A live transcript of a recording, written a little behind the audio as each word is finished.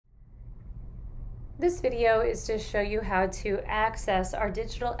This video is to show you how to access our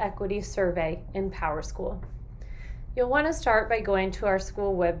digital equity survey in PowerSchool. You'll want to start by going to our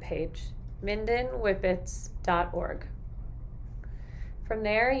school webpage, mindenwhippets.org. From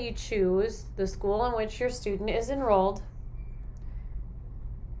there, you choose the school in which your student is enrolled,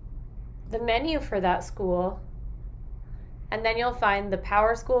 the menu for that school, and then you'll find the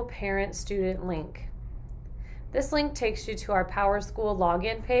PowerSchool parent-student link. This link takes you to our PowerSchool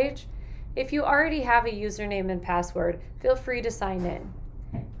login page. If you already have a username and password, feel free to sign in.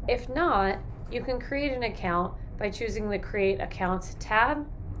 If not, you can create an account by choosing the Create Account tab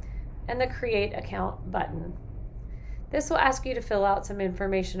and the Create Account button. This will ask you to fill out some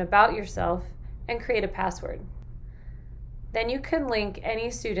information about yourself and create a password. Then you can link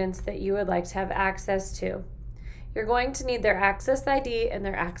any students that you would like to have access to. You're going to need their access ID and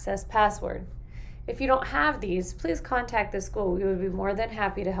their access password. If you don't have these, please contact the school. We would be more than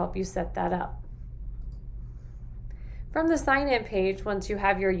happy to help you set that up. From the sign-in page, once you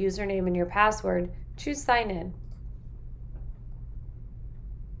have your username and your password, choose Sign In.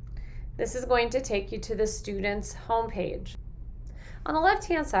 This is going to take you to the student's homepage. On the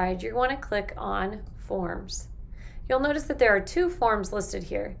left-hand side, you're going to click on Forms. You'll notice that there are two forms listed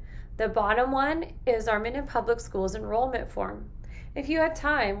here. The bottom one is our Minden Public Schools enrollment form. If you had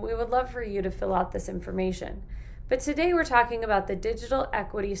time, we would love for you to fill out this information. But today we're talking about the Digital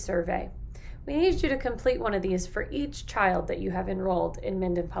Equity Survey. We need you to complete one of these for each child that you have enrolled in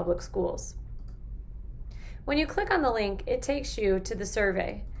Minden Public Schools. When you click on the link, it takes you to the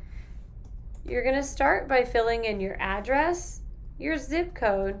survey. You're going to start by filling in your address, your zip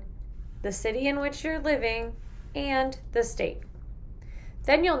code, the city in which you're living, and the state.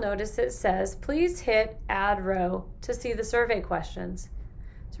 Then you'll notice it says, please hit Add Row to see the survey questions.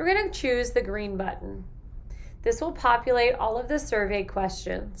 So we're going to choose the green button. This will populate all of the survey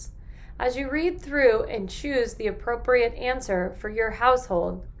questions. As you read through and choose the appropriate answer for your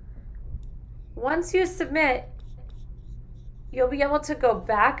household, once you submit, you'll be able to go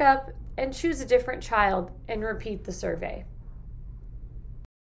back up and choose a different child and repeat the survey.